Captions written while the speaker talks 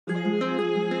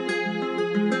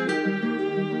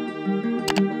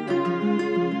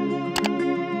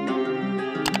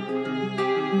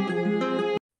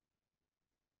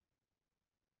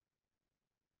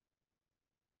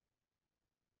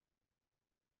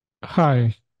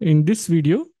Hi, in this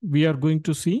video, we are going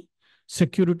to see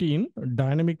security in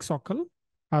Dynamic SOQL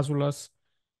as well as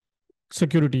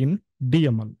security in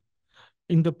DML.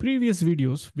 In the previous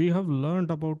videos, we have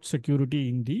learned about security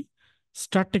in the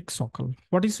static SOQL.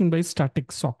 What is meant by static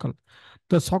SOQL?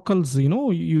 The SOQLs,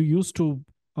 you used to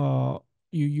uh,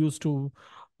 you used to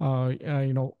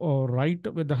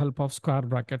write with the help of square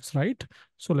brackets, right?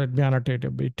 So let me annotate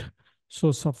a bit.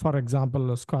 So for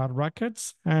example, square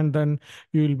brackets, and then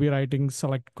you will be writing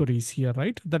select queries here,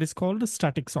 right? That is called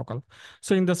static SOQL.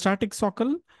 So in the static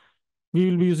SOQL, we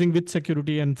will be using with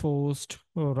security enforced,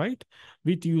 right?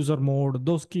 With user mode,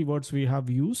 those keywords we have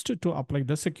used to apply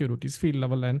the securities, field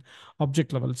level and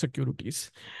object level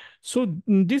securities. So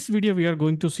in this video, we are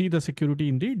going to see the security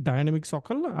in the dynamic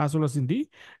SOQL as well as in the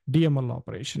DML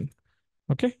operation.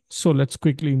 Okay, so let's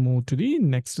quickly move to the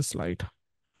next slide.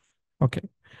 Okay,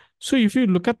 so if you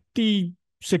look at the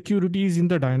securities in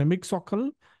the dynamic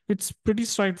SOQL, it's pretty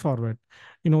straightforward.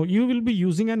 You will be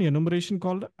using an enumeration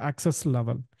called access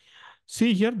level.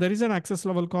 See here, there is an access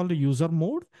level called user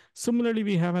mode. Similarly,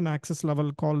 we have an access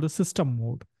level called the system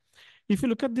mode. If you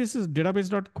look at this is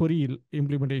database.query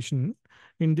implementation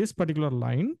in this particular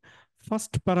line,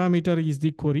 first parameter is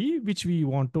the query which we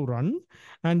want to run,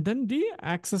 and then the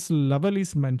access level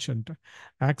is mentioned.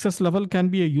 Access level can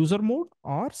be a user mode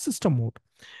or system mode.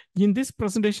 In this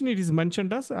presentation, it is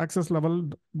mentioned as access level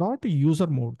dot user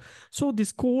mode. So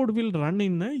this code will run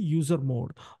in a user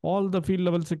mode. All the field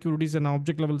level securities and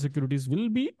object level securities will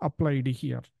be applied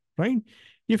here, right?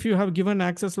 If you have given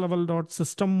access level dot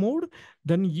system mode,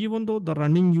 then even though the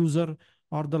running user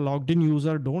or the logged in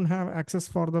user don't have access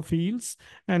for the fields,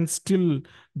 and still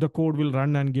the code will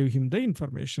run and give him the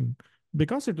information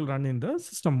because it will run in the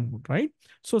system mode, right?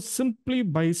 So simply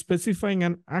by specifying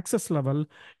an access level,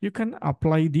 you can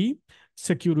apply the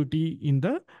security in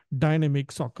the dynamic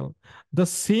SOQL. The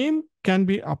same can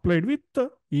be applied with the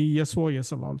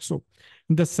SOSL also.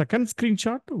 In the second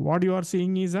screenshot, what you are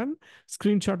seeing is an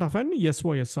screenshot of an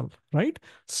SOSL, right?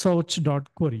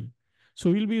 Search.query. So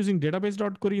we'll be using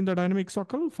database.query in the dynamic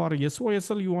SOQL. For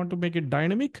SOSL, you want to make it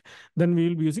dynamic, then we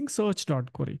will be using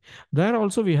search.query. There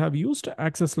also we have used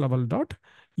access level dot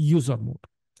user mode.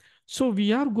 So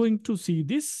we are going to see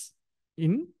this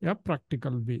in a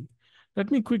practical way.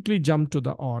 Let me quickly jump to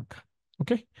the org.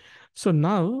 Okay. So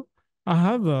now I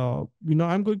have, I'm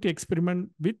going to experiment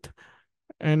with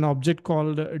an object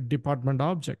called department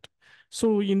object.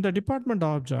 So in the department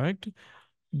object,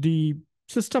 the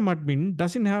system admin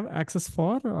doesn't have access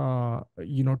for,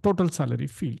 total salary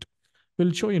field.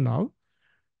 We'll show you now.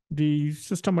 The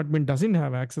system admin doesn't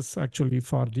have access actually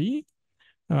for the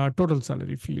total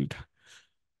salary field.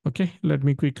 Okay, let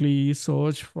me quickly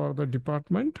search for the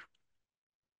department.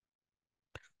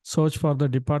 Search for the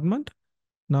department.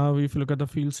 Now, if you look at the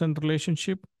fields and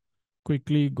relationship,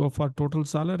 quickly go for total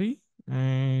salary.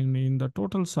 And in the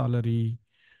total salary,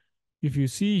 if you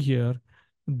see here,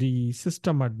 the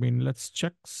system admin, let's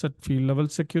check set field level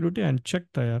security and check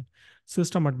there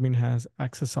system admin has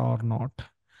access or not.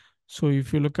 So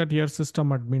if you look at here, system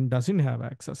admin doesn't have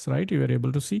access, right? You are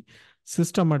able to see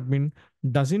system admin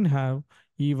doesn't have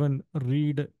even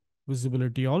read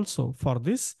visibility also for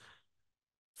this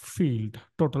field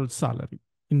total salary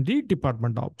in the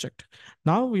department object.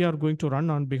 Now we are going to run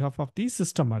on behalf of the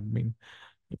system admin.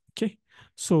 Okay.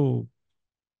 So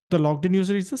the logged in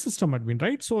user is the system admin,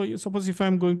 right? So suppose if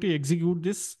I'm going to execute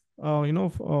this, from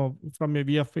a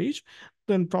VF page,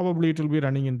 then probably it will be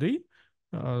running in the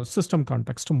system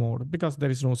context mode because there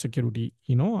is no security,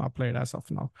 applied as of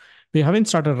now. We haven't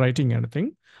started writing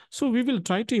anything. So we will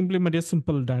try to implement a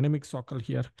simple dynamic SOQL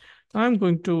here. I'm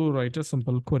going to write a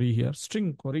simple query here.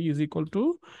 String query is equal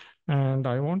to, and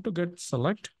I want to get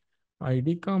select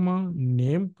ID, comma,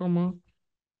 name, comma,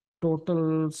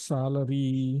 total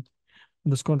salary,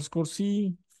 underscore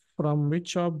C from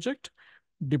which object?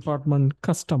 Department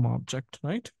custom object,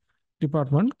 right?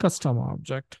 Department custom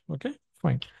object. Okay,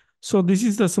 fine. So this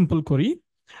is the simple query.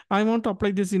 I want to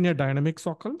apply this in a dynamic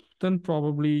SOQL. Then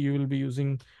probably you will be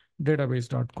using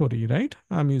database.query, right?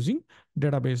 I'm using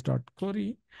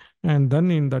database.query. And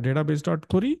then in the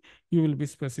database.query, you will be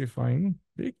specifying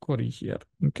the query here.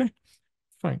 Okay,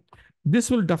 fine.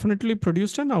 This will definitely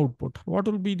produce an output. What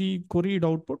will be the queried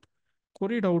output?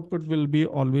 Queried output will be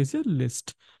always a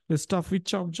list. List of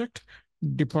which object?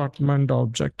 Department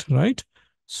object, right?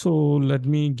 So let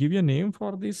me give you a name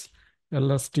for this.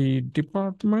 LST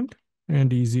department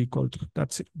and is equal to,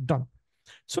 that's it, done.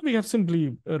 So we have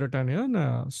simply written in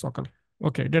SOQL.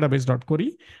 Okay,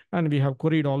 database.query, and we have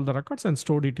queried all the records and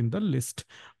stored it in the list.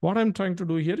 What I'm trying to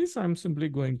do here is I'm simply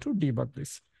going to debug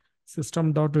this.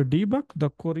 System.debug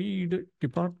the queried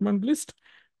department list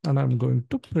and I'm going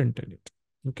to print it.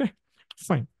 Okay,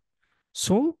 fine.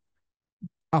 So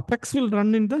Apex will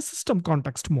run in the system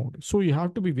context mode. So you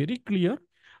have to be very clear.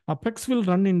 Apex will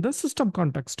run in the system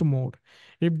context mode.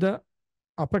 If the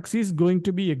Apex is going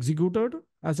to be executed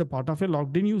as a part of a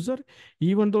logged in user,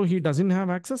 even though he doesn't have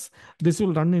access, this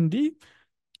will run in the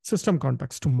system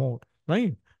context mode,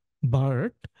 right?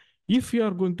 But if you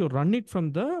are going to run it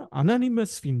from the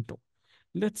anonymous window,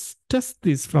 let's test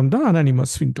this from the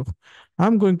anonymous window.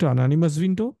 I'm going to anonymous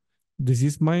window. This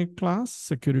is my class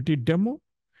security demo,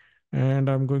 and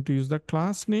I'm going to use the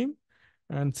class name.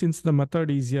 And since the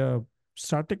method is a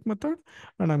static method,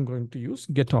 and I'm going to use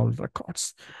get all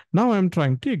records. Now I'm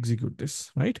trying to execute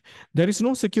this, right? There is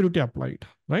no security applied,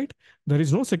 right? There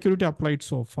is no security applied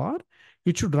so far.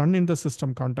 It should run in the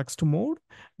system context mode.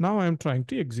 Now I'm trying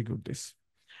to execute this.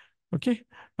 Okay,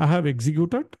 I have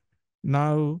executed.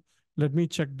 Now let me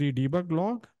check the debug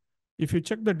log. If you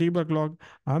check the debug log,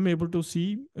 I'm able to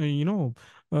see,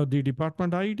 the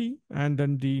department ID and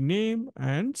then the name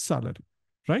and salary,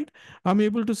 right? I'm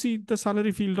able to see the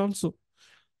salary field also,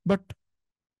 but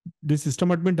the system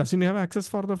admin doesn't have access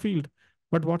for the field.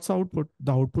 But what's the output?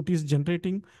 The output is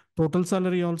generating total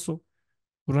salary also,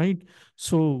 right?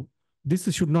 So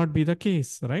this should not be the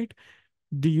case, right?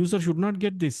 The user should not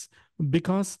get this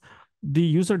because the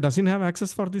user doesn't have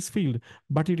access for this field,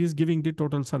 but it is giving the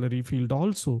total salary field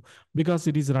also because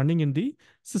it is running in the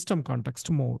system context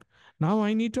mode. Now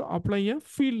I need to apply a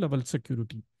field level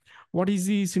security. What is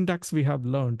the syntax we have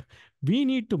learned? We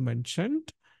need to mention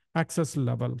access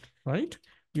level, right?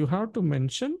 You have to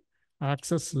mention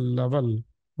access level,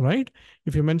 right?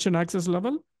 If you mention access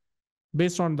level,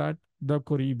 based on that, the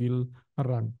query will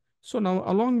run. So now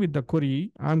along with the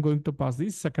query, I'm going to pass the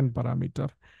second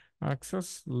parameter,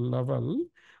 access level.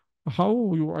 I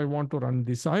want to run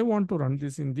this? I want to run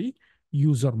this in the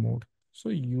user mode. So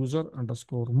user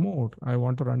underscore mode. I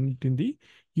want to run it in the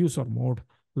user mode.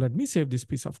 Let me save this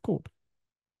piece of code.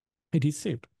 It is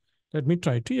saved. Let me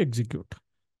try to execute.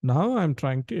 Now I'm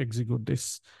trying to execute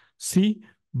this. See,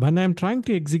 when I'm trying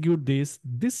to execute this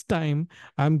time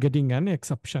I'm getting an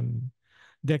exception.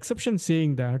 The exception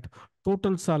saying that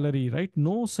total salary, right?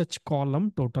 No such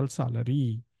column total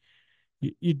salary.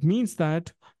 It means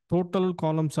that total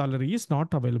column salary is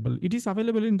not available. It is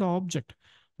available in the object.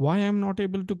 Why I'm not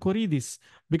able to query this?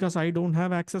 Because I don't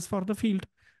have access for the field.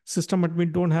 System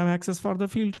admin don't have access for the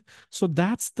field. So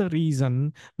that's the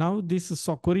reason. Now this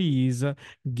query is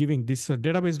giving this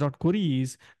database.query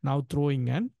is now throwing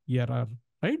an error,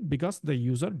 right? Because the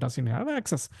user doesn't have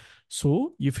access.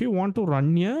 So if you want to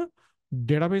run a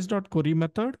database.query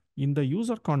method in the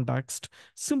user context,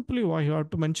 simply what you have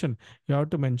to mention,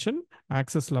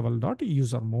 access level dot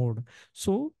user mode.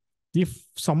 So if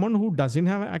someone who doesn't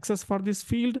have access for this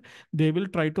field, they will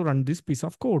try to run this piece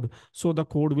of code. So the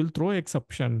code will throw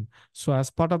exception. So as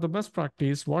part of the best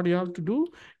practice, what you have to do,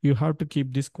 you have to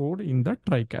keep this code in the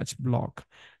try catch block.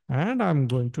 And I'm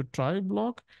going to try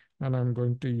block, and I'm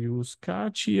going to use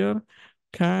catch here,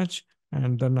 catch,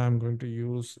 and then I'm going to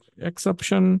use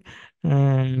exception,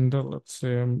 and let's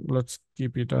say, let's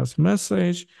keep it as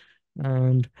message,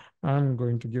 and I'm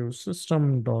going to give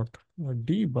system.debug.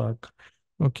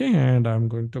 Okay, and I'm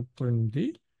going to print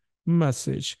the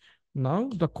message. Now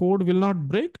the code will not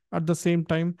break. At the same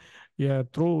time, yeah,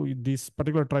 throw this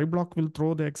particular try block will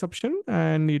throw the exception,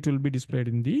 and it will be displayed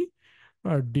in the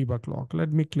debug log.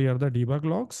 Let me clear the debug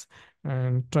logs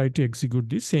and try to execute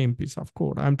the same piece of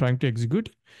code. I'm trying to execute.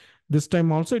 This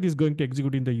time also it is going to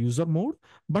execute in the user mode,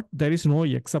 but there is no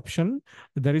exception.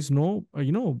 There is no,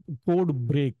 code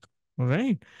break,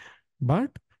 right?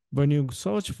 But when you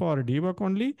search for debug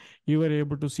only, you are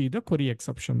able to see the query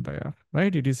exception there,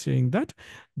 right? It is saying that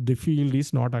the field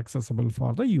is not accessible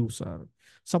for the user.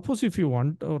 Suppose if you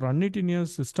want to run it in your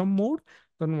system mode,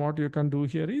 then what you can do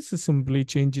here is simply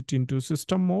change it into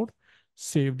system mode,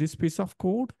 save this piece of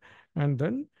code, and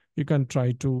then you can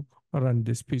try to run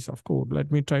this piece of code.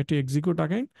 Let me try to execute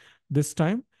again. This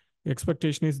time,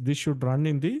 expectation is this should run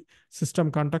in the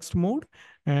system context mode,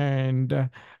 and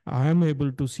I am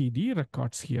able to see the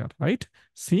records here, right?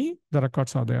 See, the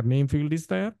records are there. Name field is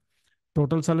there.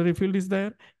 Total salary field is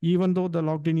there. Even though the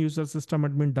logged in user system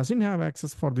admin doesn't have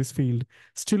access for this field,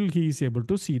 still he is able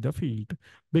to see the field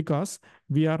because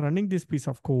we are running this piece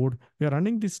of code. We are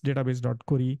running this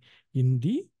database.query in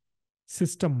the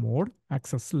system mode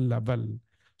access level.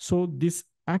 So this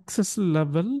access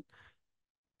level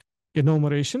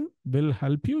enumeration will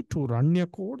help you to run your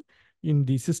code in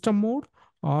the system mode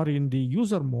or in the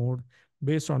user mode.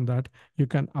 Based on that, you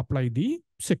can apply the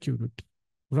security,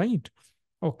 right?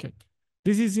 Okay.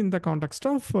 This is in the context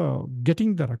of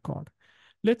getting the record.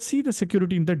 Let's see the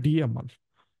security in the DML.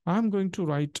 I'm going to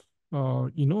write,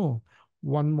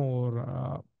 one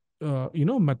more,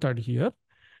 method here.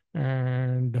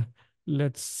 And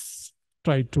let's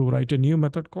try to write a new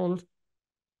method called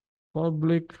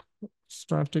public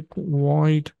static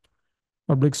void,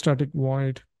 public static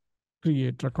void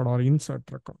create record or insert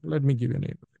record. Let me give you a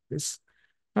name like this.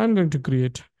 I'm going to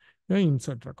create an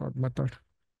insert record method.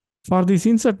 For this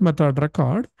insert method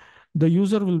record, the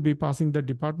user will be passing the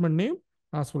department name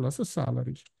as well as a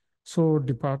salary. So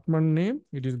department name,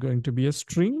 it is going to be a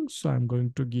string. So I'm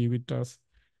going to give it as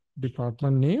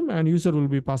department name, and user will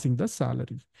be passing the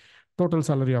salary, total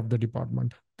salary of the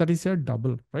department. That is a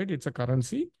double, right? It's a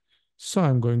currency. So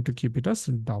I'm going to keep it as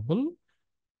double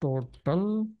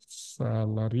total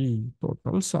salary,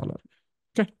 total salary.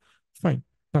 Okay, fine,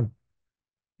 done.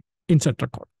 Insert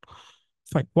record.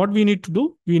 Fine. What we need to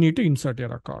do, we need to insert a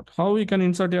record. How we can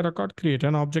insert a record? Create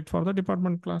an object for the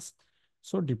department class.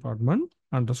 So department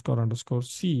underscore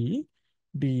C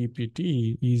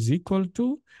dept is equal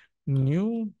to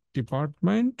new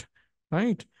department,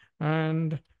 right?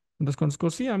 And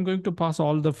underscore C, I'm going to pass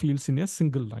all the fields in a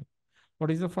single line.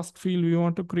 What is the first field we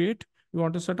want to create? We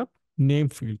want to set up name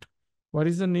field. What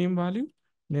is the name value?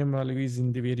 Name value is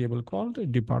in the variable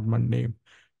called department name.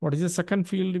 What is the second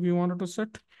field we wanted to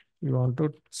set? We want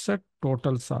to set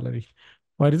total salary.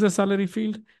 Where is the salary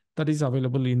field? That is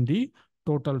available in the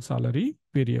total salary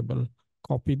variable.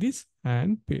 Copy this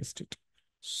and paste it.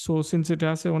 So since it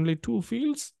has only two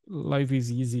fields, life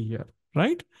is easy here,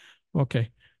 right?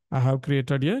 Okay. I have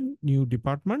created a new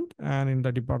department, and in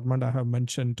the department, I have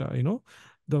mentioned,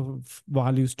 the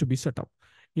values to be set up.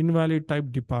 Invalid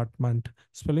type department.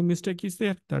 Spelling mistake is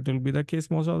there. That will be the case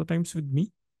most of the times with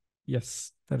me.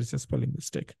 Yes, there is a spelling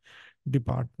mistake.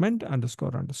 Department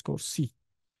underscore C.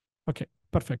 Okay,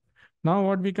 perfect. Now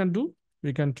what we can do,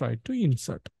 we can try to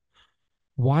insert.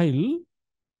 While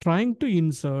trying to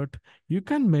insert, you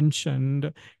can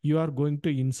mention you are going to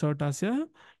insert as a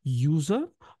user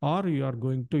or you are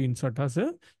going to insert as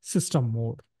a system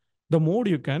mode. The mode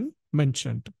you can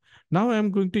mention. Now I am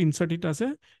going to insert it as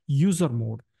a user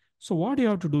mode. So what you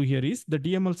have to do here is the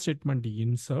DML statement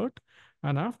insert,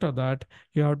 and after that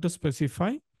you have to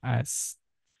specify as.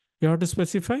 You have to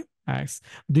specify as.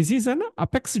 This is an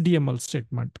Apex DML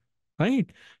statement, right?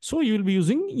 So you will be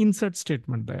using insert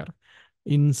statement there.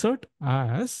 Insert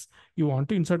as, you want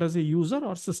to insert as a user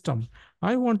or system.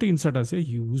 I want to insert as a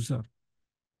user.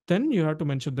 Then you have to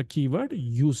mention the keyword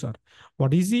user.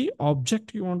 What is the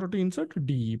object you wanted to insert?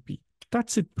 DEP.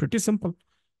 That's it. Pretty simple.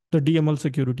 The DML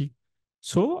security.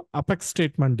 So Apex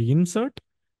statement insert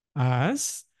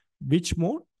as which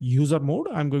mode? User mode.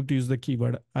 I'm going to use the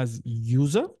keyword as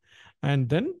user and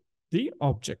then the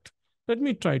object. Let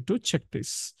me try to check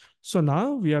this. So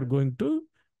now we are going to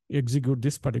execute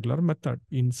this particular method,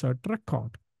 insert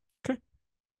record. Okay.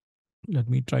 Let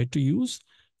me try to use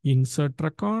insert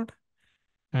record.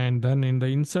 And then in the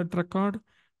insert record,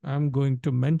 I'm going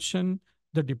to mention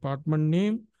the department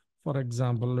name, for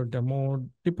example, demo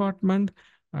department,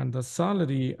 and the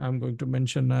salary I'm going to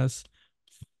mention as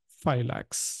 5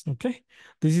 lakhs. Okay.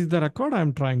 This is the record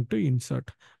I'm trying to insert.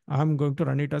 I'm going to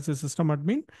run it as a system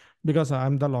admin because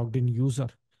I'm the logged in user.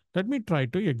 Let me try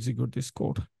to execute this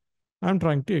code. I'm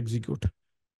trying to execute,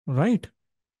 right?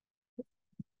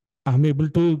 I'm able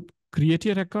to create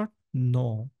a record.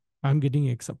 No, I'm getting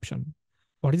exception.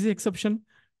 What is the exception?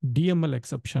 DML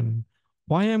exception.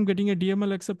 Why I'm getting a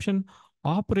DML exception?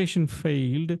 Operation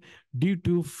failed due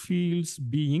to fields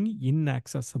being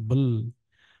inaccessible.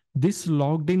 This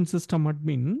logged in system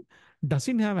admin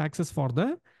doesn't have access for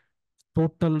the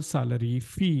total salary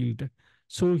field.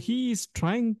 So he is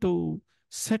trying to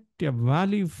set a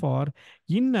value for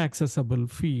inaccessible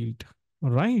field,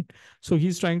 right? So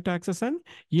he's trying to access an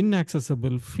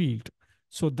inaccessible field.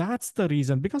 So that's the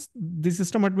reason, because the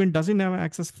system admin doesn't have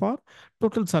access for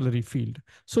total salary field.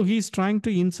 So he's trying to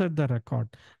insert the record.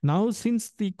 Now,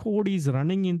 since the code is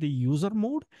running in the user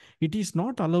mode, it is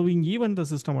not allowing even the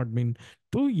system admin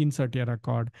to insert a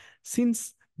record,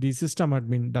 since the system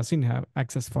admin doesn't have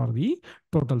access for the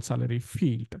total salary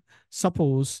field.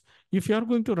 Suppose if you are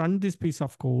going to run this piece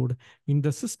of code in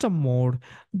the system mode,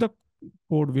 the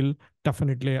code will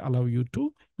definitely allow you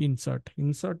to insert.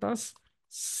 Insert as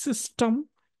system,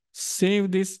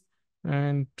 save this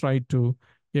and try to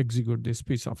execute this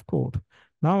piece of code.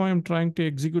 Now I'm trying to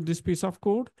execute this piece of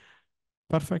code.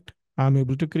 Perfect. I'm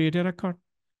able to create a record.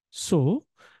 So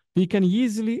we can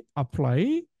easily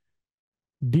apply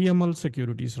DML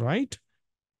securities, right?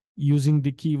 Using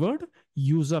the keyword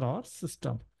user or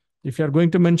system. If you are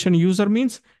going to mention user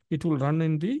means it will run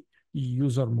in the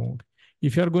user mode.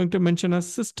 If you are going to mention a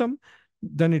system,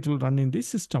 then it will run in the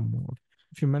system mode.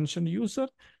 If you mention user,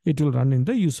 it will run in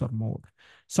the user mode.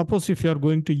 Suppose if you are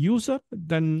going to user,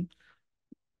 then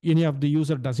any of the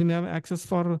user doesn't have access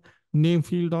for name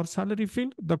field or salary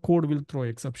field, the code will throw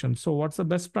exception. So what's the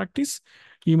best practice?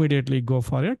 Immediately go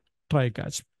for a try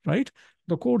catch, right?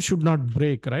 The code should not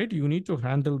break, right? You need to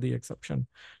handle the exception.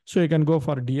 So you can go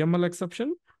for DML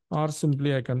exception, or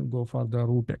simply I can go for the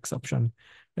root exception.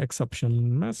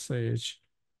 Exception message,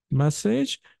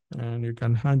 and you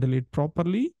can handle it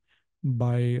properly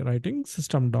by writing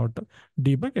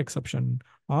system.debug exception,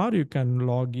 or you can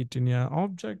log it in an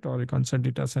object, or you can send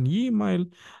it as an email.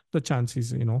 The chance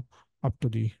is, up to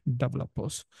the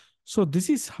developers. So this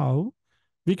is how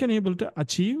we can able to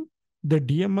achieve the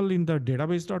DML in the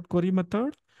database.query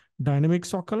method, dynamic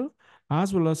SOQL,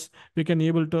 as well as we can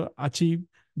able to achieve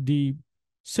the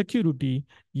security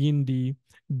in the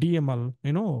DML,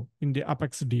 in the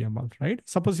Apex DML, right?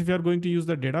 Suppose if you are going to use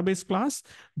the database class,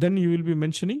 then you will be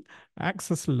mentioning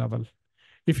access level.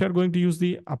 If you are going to use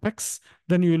the Apex,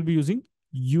 then you will be using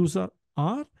user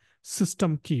or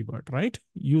system keyword, right?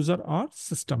 User or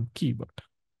system keyword.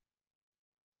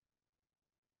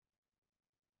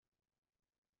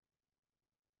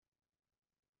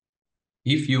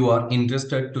 If you are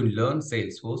interested to learn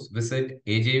Salesforce, visit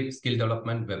AJ Skill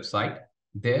Development website.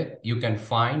 There you can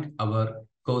find our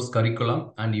course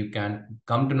curriculum and you can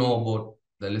come to know about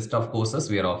the list of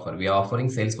courses we are offering. We are offering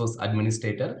Salesforce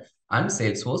Administrator and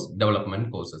Salesforce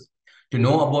Development courses. To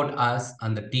know about us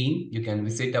and the team, you can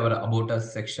visit our About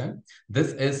Us section.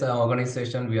 This is an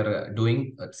organization we are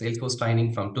doing Salesforce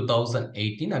training from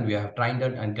 2018, and we have trained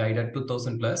and guided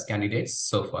 2000 plus candidates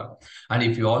so far. And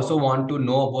if you also want to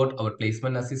know about our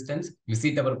placement assistance,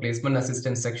 visit our placement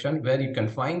assistance section where you can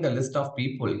find the list of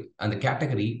people and the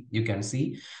category. You can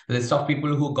see the list of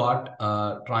people who got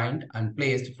trained and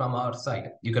placed from our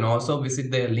side. You can also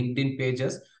visit their LinkedIn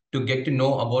pages to get to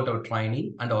know about our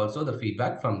training and also the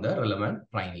feedback from the relevant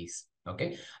trainees.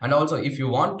 Okay. And also, if you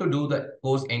want to do the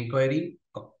course inquiry,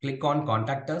 click on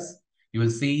contact us. You will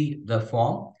see the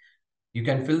form. You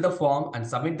can fill the form and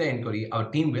submit the inquiry.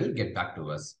 Our team will get back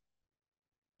to us.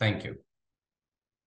 Thank you.